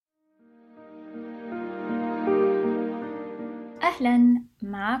أهلا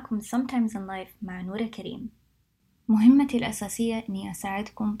معاكم Sometimes in Life مع نورة كريم. مهمتي الأساسية أني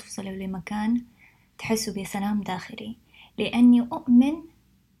أساعدكم توصلوا لمكان تحسوا بسلام داخلي، لأني أؤمن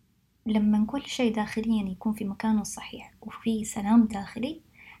لما كل شيء داخليا يكون في مكانه الصحيح وفي سلام داخلي،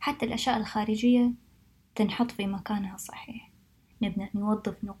 حتى الأشياء الخارجية تنحط في مكانها الصحيح. نبدأ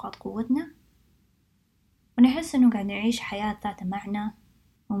نوظف نقاط قوتنا ونحس أنه قاعد نعيش حياة ذات معنى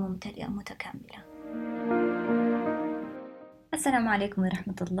وممتلئة متكاملة. السلام عليكم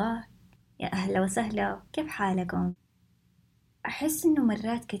ورحمة الله، يا أهلا وسهلا، كيف حالكم؟ أحس إنه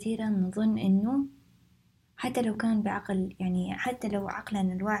مرات كثيرة نظن إنه حتى لو كان بعقل، يعني حتى لو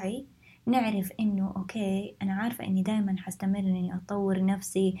عقلنا الواعي نعرف إنه أوكي أنا عارفة إني دايما حستمر إني أطور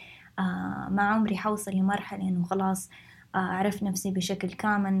نفسي. مع عمري حوصل لمرحلة إنه خلاص أعرف نفسي بشكل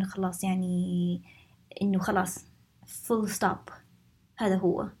كامل، خلاص يعني إنه خلاص full stop، هذا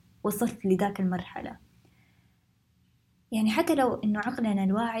هو وصلت لذاك المرحلة. يعني حتى لو إنه عقلنا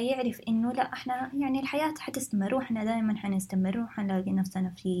الواعي يعرف إنه لا، إحنا يعني الحياة حتستمر وإحنا دائما حنستمر وحنلاقي نفسنا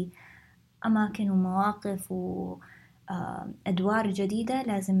في أماكن ومواقف وأدوار جديدة،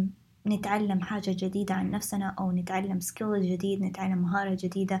 لازم نتعلم حاجة جديدة عن نفسنا أو نتعلم سكيل جديد، نتعلم مهارة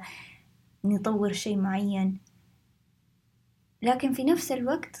جديدة، نطور شيء معين. لكن في نفس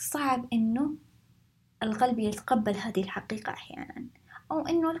الوقت صعب إنه القلب يتقبل هذه الحقيقة أحيانا، أو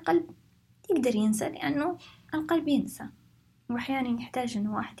إنه القلب يقدر ينسى، لأنه القلب ينسى وأحيانا يحتاج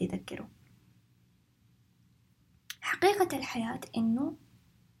إنه واحد يذكره. حقيقة الحياة إنه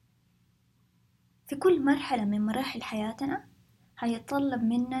في كل مرحلة من مراحل حياتنا هيتطلب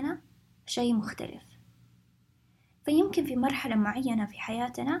مننا شيء مختلف. فيمكن في مرحلة معينة في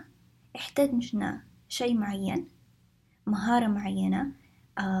حياتنا احتاجنا شيء معين، مهارة معينة،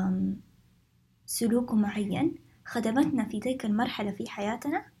 سلوك معين خدمتنا في تلك المرحلة في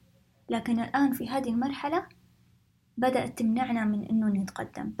حياتنا، لكن الآن في هذه المرحلة بدأت تمنعنا من إنه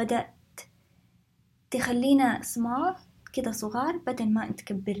نتقدم، بدأت تخلينا small كده، صغار، بدل ما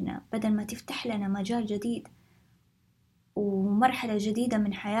تكبرنا، بدل ما تفتح لنا مجال جديد ومرحلة جديدة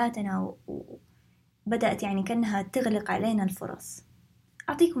من حياتنا، وبدأت يعني كأنها تغلق علينا الفرص.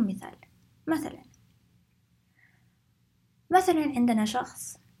 أعطيكم مثال. مثلا عندنا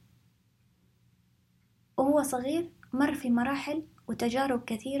شخص وهو صغير مر في مراحل وتجارب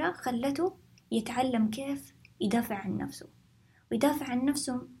كثيرة خلته يتعلم كيف يدافع عن نفسه، ويدافع عن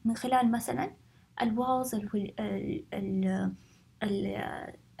نفسه من خلال مثلا الوالز،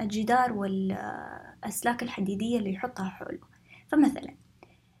 الجدار والأسلاك الحديدية اللي يحطها حوله. فمثلا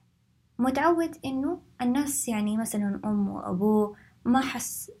متعود إنه الناس، يعني مثلا أمه وأبوه، ما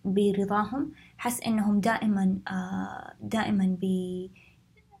حس برضاهم، حس إنهم دائما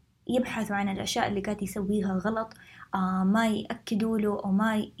يبحثوا عن الأشياء اللي قاعد يسويها غلط، ما يأكدوا له أو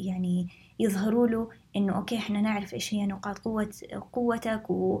ما يعني يظهروا له إنه أوكي إحنا نعرف إيش هي نقاط قوتك،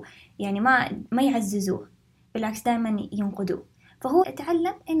 ويعني ما يعززوه، بالعكس دائما ينقدوه. فهو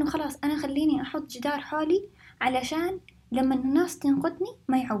اتعلم إنه خلاص أنا خليني أحط جدار حولي علشان لما الناس تنقدني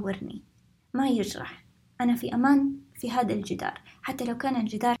ما يعورني، ما يجرح، أنا في أمان في هذا الجدار، حتى لو كان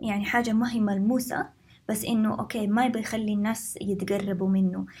الجدار يعني حاجة ما هي ملموسة، بس إنه أوكي ما يبي يخلي الناس يتقربوا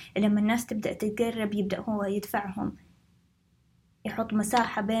منه. لما الناس تبدأ تتقرب يبدأ هو يدفعهم، يحط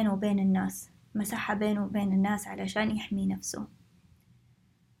مساحة بينه وبين الناس، مساحة بينه وبين الناس علشان يحمي نفسه.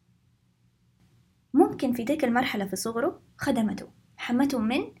 ممكن في ذيك المرحلة في صغره خدمته، حمته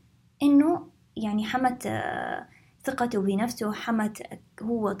من إنه يعني حمت ثقته بنفسه، حمت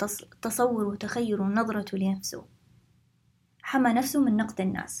هو تصوره وتخيله ونظرته لنفسه، حمى نفسه من نقد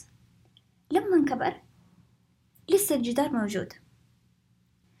الناس. لما كبر لسه الجدار موجود،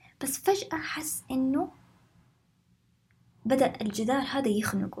 بس فجأة حس إنه بدأ الجدار هذا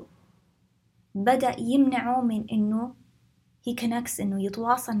يخنقه، بدأ يمنعه من إنه he connects، إنه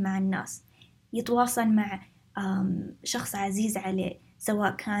يتواصل مع الناس، يتواصل مع شخص عزيز عليه،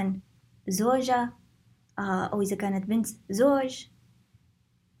 سواء كان زوجة أو إذا كانت بنت زوج.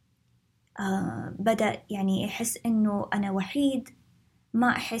 بدأ يعني يحس إنه أنا وحيد، ما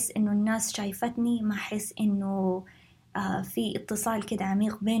أحس إنه الناس شايفتني، ما أحس إنه في اتصال كده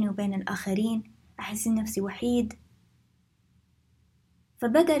عميق بيني وبين الآخرين، أحس نفسي وحيد.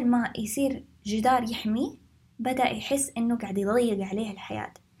 فبدل ما يصير جدار يحميه، بدأ يحس إنه قاعد يضيق عليه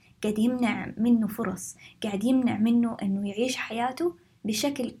الحياة، قاعد يمنع منه فرص، قاعد يمنع منه إنه يعيش حياته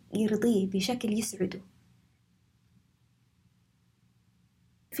بشكل يرضيه، بشكل يسعده.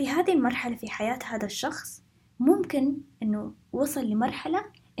 في هذه المرحلة في حياة هذا الشخص ممكن إنه وصل لمرحلة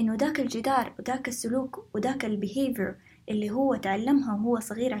إنه ذاك الجدار وذاك السلوك وذاك البيهيفير اللي هو تعلمها وهو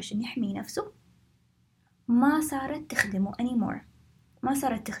صغير عشان يحمي نفسه ما صارت تخدمه anymore، ما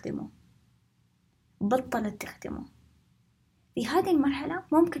صارت تخدمه، بطلت تخدمه. في هذه المرحلة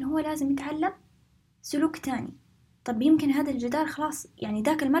ممكن هو لازم يتعلم سلوك تاني. طب يمكن هذا الجدار خلاص يعني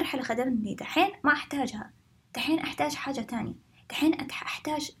ذاك المرحلة خدمني، دحين ما أحتاجها، دحين أحتاج حاجة تانية، دحين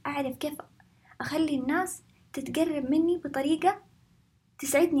أحتاج أعرف كيف أخلي الناس تتقرب مني بطريقة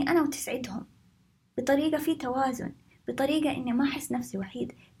تسعدني أنا وتسعدهم، بطريقة في توازن، بطريقة إني ما أحس نفسي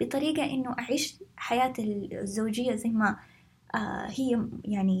وحيد، بطريقة إنه أعيش حياة الزوجية زي ما هي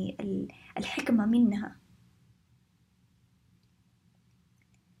يعني الحكمة منها.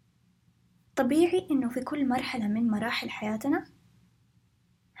 طبيعي إنه في كل مرحلة من مراحل حياتنا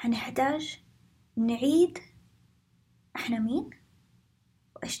هنحتاج نعيد إحنا مين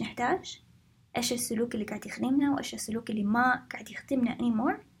وإيش نحتاج، إيش السلوك اللي قاعد يخدمنا وإيش السلوك اللي ما قاعد يخدمنا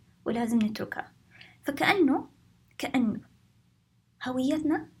anymore ولازم نتركها. فكأنه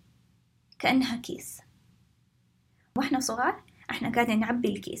هويتنا كأنها كيس، وإحنا صغار إحنا قاعدين نعبي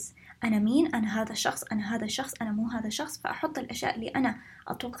الكيس، أنا مين، أنا هذا الشخص، أنا هذا الشخص، أنا مو هذا الشخص، فأحط الأشياء اللي أنا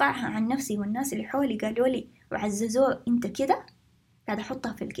أتوقعها عن نفسي والناس اللي حولي قالوا لي وعززوه أنت كده، قاعدة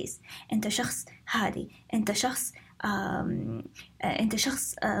أحطها في الكيس. أنت شخص هادي، أنت شخص أنت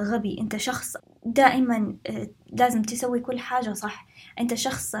شخص غبي، أنت شخص دائما لازم تسوي كل حاجة صح، أنت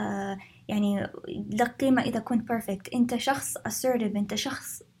شخص يعني لك قيمة إذا كنت perfect، أنت شخص assertive، أنت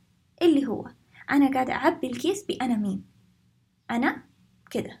شخص اللي هو. أنا قاعدة أعبي الكيس بأنا مين، أنا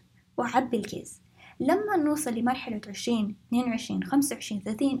كده، وأعبي الكيس. لما نوصل لمرحلة 20 22 25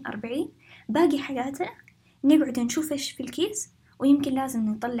 30 40 باقي حياتنا نقعد نشوف إيش في الكيس ويمكن لازم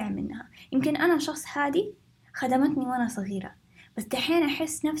نطلع منها. يمكن أنا شخص هادي خدمتني وأنا صغيرة، بس دحين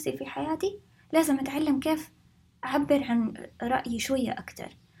أحس نفسي في حياتي لازم أتعلم كيف أعبر عن رأيي شوية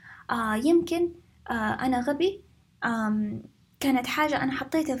أكتر. يمكن أنا غبي، كانت حاجة أنا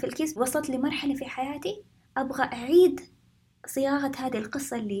حطيتها في الكيس، وصلت لمرحلة في حياتي أبغى أعيد صياغة هذه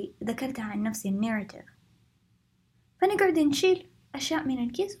القصة اللي ذكرتها عن نفسي الناريتيف، فنقعد نشيل أشياء من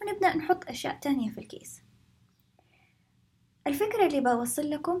الكيس ونبدأ نحط أشياء تانية في الكيس. الفكرة اللي بوصل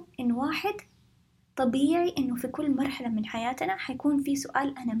لكم إن واحد طبيعي إنه في كل مرحلة من حياتنا حيكون في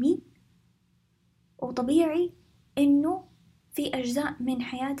سؤال أنا مين، وطبيعي إنه في أجزاء من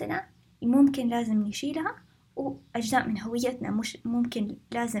حياتنا ممكن لازم نشيلها، وأجزاء من هويتنا مش ممكن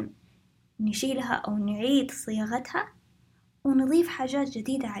لازم نشيلها أو نعيد صياغتها ونضيف حاجات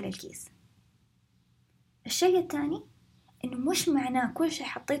جديدة على الكيس. الشيء الثاني إنه مش معناه كل شيء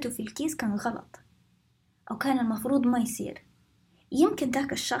حطيته في الكيس كان غلط أو كان المفروض ما يصير. يمكن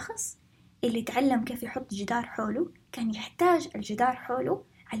ذاك الشخص اللي تعلم كيف يحط جدار حوله كان يحتاج الجدار حوله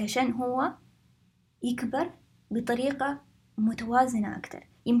علشان هو يكبر بطريقة متوازنة أكتر.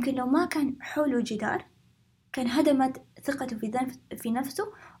 يمكن لو ما كان حوله جدار كان هدمت ثقته في نفسه،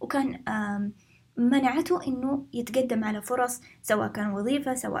 وكان منعته إنه يتقدم على فرص، سواء كان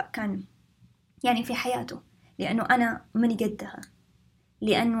وظيفة سواء كان يعني في حياته، لأنه أنا ماني قدها،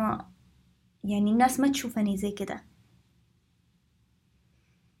 لأنه يعني الناس ما تشوفني زي كده.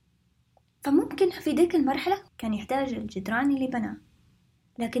 فممكن في ذيك المرحلة كان يحتاج الجدران اللي بناه،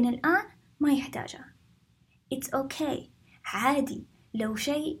 لكن الآن ما يحتاجها. It's okay، عادي لو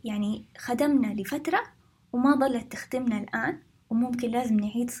شيء يعني خدمنا لفترة وما ظلت تخدمنا الآن، وممكن لازم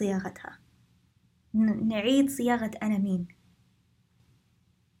نعيد صياغتها، نعيد صياغة أنا مين.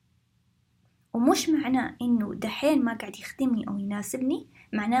 ومش معناه إنه دحين ما قاعد يخدمني أو يناسبني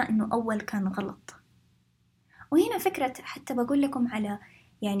معناه إنه أول كان غلط. وهنا فكرة حتى بقول لكم على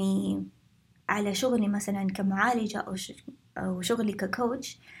يعني على شغلي مثلا كمعالجة أو شغلي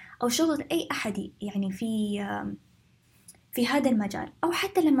ككوتش أو شغل أي أحد يعني في هذا المجال، أو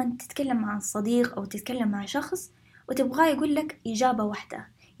حتى لما تتكلم مع صديق أو تتكلم مع شخص وتبغاه يقول لك إجابة واحدة،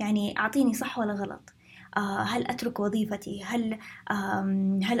 يعني أعطيني صح ولا غلط، هل أترك وظيفتي،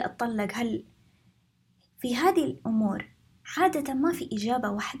 هل أتطلق، هل في هذه الأمور عادة ما في إجابة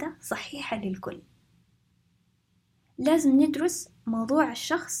واحدة صحيحة للكل. لازم ندرس موضوع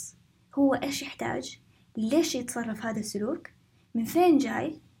الشخص، هو إيش يحتاج، ليش يتصرف هذا السلوك، من فين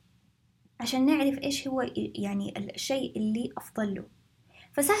جاي، عشان نعرف إيش هو يعني الشيء اللي أفضل له.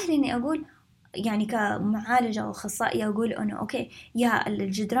 فسهل إني أقول يعني كمعالجة أو أخصائية أقول أنه أوكي يا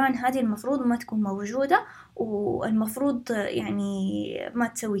الجدران هذه المفروض ما تكون موجودة، والمفروض يعني ما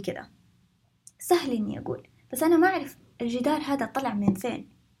تسوي كده. سهل إني أقول، بس أنا ما أعرف الجدار هذا طلع من فين،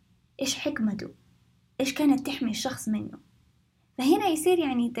 إيش حكمته، إيش كانت تحمي الشخص منه. فهنا يصير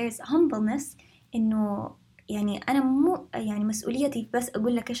يعني there's humbleness، إنه يعني أنا مو يعني مسؤوليتي بس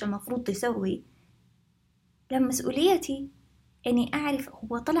أقول لك إيش المفروض تسوي، لما مسؤوليتي إني أعرف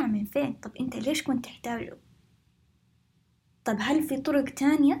هو طلع من فين. طب أنت ليش كنت تحتاجه؟ طب هل في طرق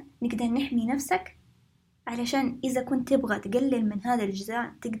تانية نقدر نحمي نفسك علشان إذا كنت تبغى تقلل من هذا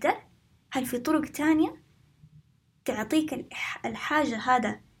الجزاء تقدر؟ هل في طرق تانية تعطيك الحاجة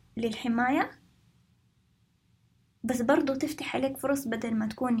هذا للحماية، بس برضو تفتح عليك فرص بدل ما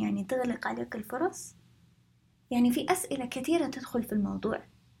تكون يعني تغلق عليك الفرص. يعني في أسئلة كثيرة تدخل في الموضوع،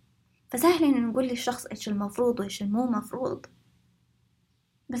 فسهل إن نقول للشخص إيش المفروض وإيش المو مفروض،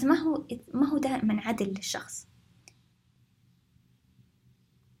 بس ما هو دائما عدل للشخص.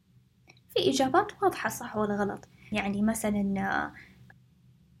 في إجابات واضحة صح ولا غلط، يعني مثلا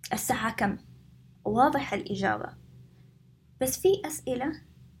الساعة كم، واضح الإجابة، بس في أسئلة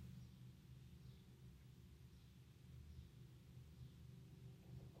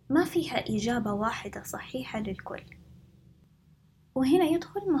ما فيها إجابة واحدة صحيحة للكل. وهنا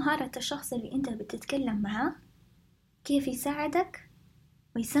يدخل مهارة الشخص اللي أنت بتتكلم معاه، كيف يساعدك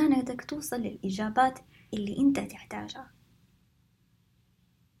ويساندك توصل للإجابات اللي أنت تحتاجها،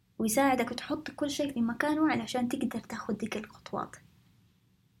 ويساعدك تحط كل شيء في مكانه علشان تقدر تاخد ديك الخطوات.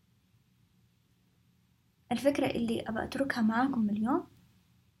 الفكرة اللي أبى أتركها معاكم اليوم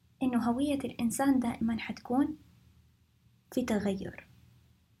إنه هوية الإنسان دائما حتكون في تغير،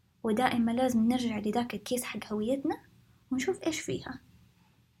 ودائما لازم نرجع لذاك الكيس حق هويتنا ونشوف إيش فيها.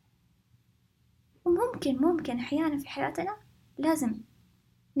 وممكن أحيانا في حياتنا لازم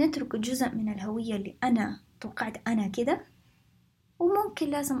نترك جزء من الهوية اللي أنا توقعت أنا كده، وممكن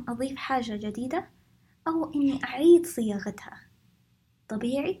لازم أضيف حاجة جديدة أو إني أعيد صياغتها.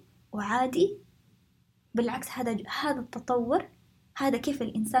 طبيعي وعادي، بالعكس هذا التطور، هذا كيف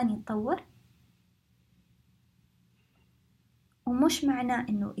الإنسان يتطور. ومش معناه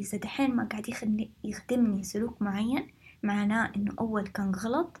إنه إذا دحين ما قاعد يخدمني سلوك معين معناه إنه أول كان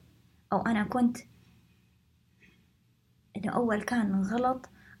غلط، أو إنه أول كان غلط،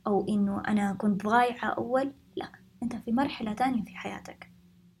 أو إنه أنا كنت ضايعة أول. لا، أنت في مرحلة تانية في حياتك،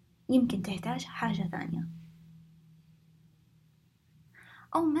 يمكن تحتاج حاجة ثانية.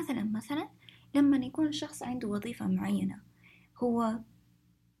 أو مثلا لما يكون الشخص عنده وظيفة معينة، هو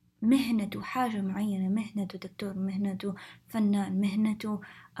مهنته حاجة معينة، مهنته دكتور، مهنته فنان، مهنته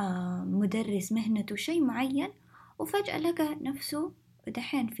مدرس، مهنته شيء معين، وفجأة لقى نفسه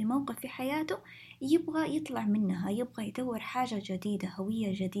دحين في موقف في حياته يبغى يطلع منها، يبغى يدور حاجة جديدة،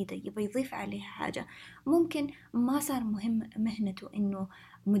 هوية جديدة، يبغى يضيف عليها حاجة. ممكن ما صار مهنته إنه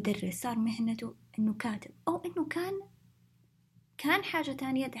مدرس، صار مهنته إنه كاتب، أو إنه كان حاجة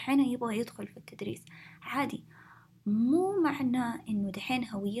تانية دحين يبغى يدخل في التدريس. عادي، مو معناه إنه دحين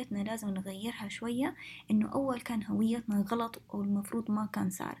هويتنا لازم نغيرها شوية، إنه أول كان هويتنا غلط أو المفروض ما كان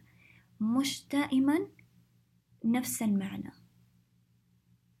صار. مش دائما نفس المعنى،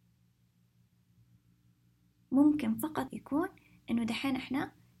 ممكن فقط يكون إنه دحين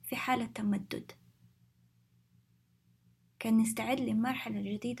إحنا في حالة تمدد، كان نستعد للمرحلة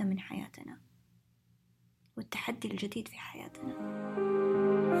الجديدة من حياتنا والتحدي الجديد في حياتنا.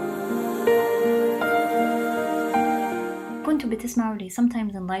 كنتوا بتسمعوا لي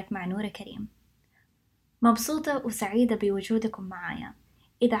Sometimes in Life مع نورة كريم. مبسوطة وسعيدة بوجودكم معايا.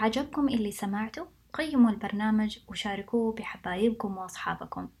 إذا عجبكم اللي سمعته قيموا البرنامج وشاركوه بحبايبكم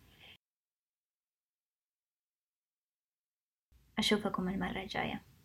وأصحابكم. أشوفكم المرة الجاية.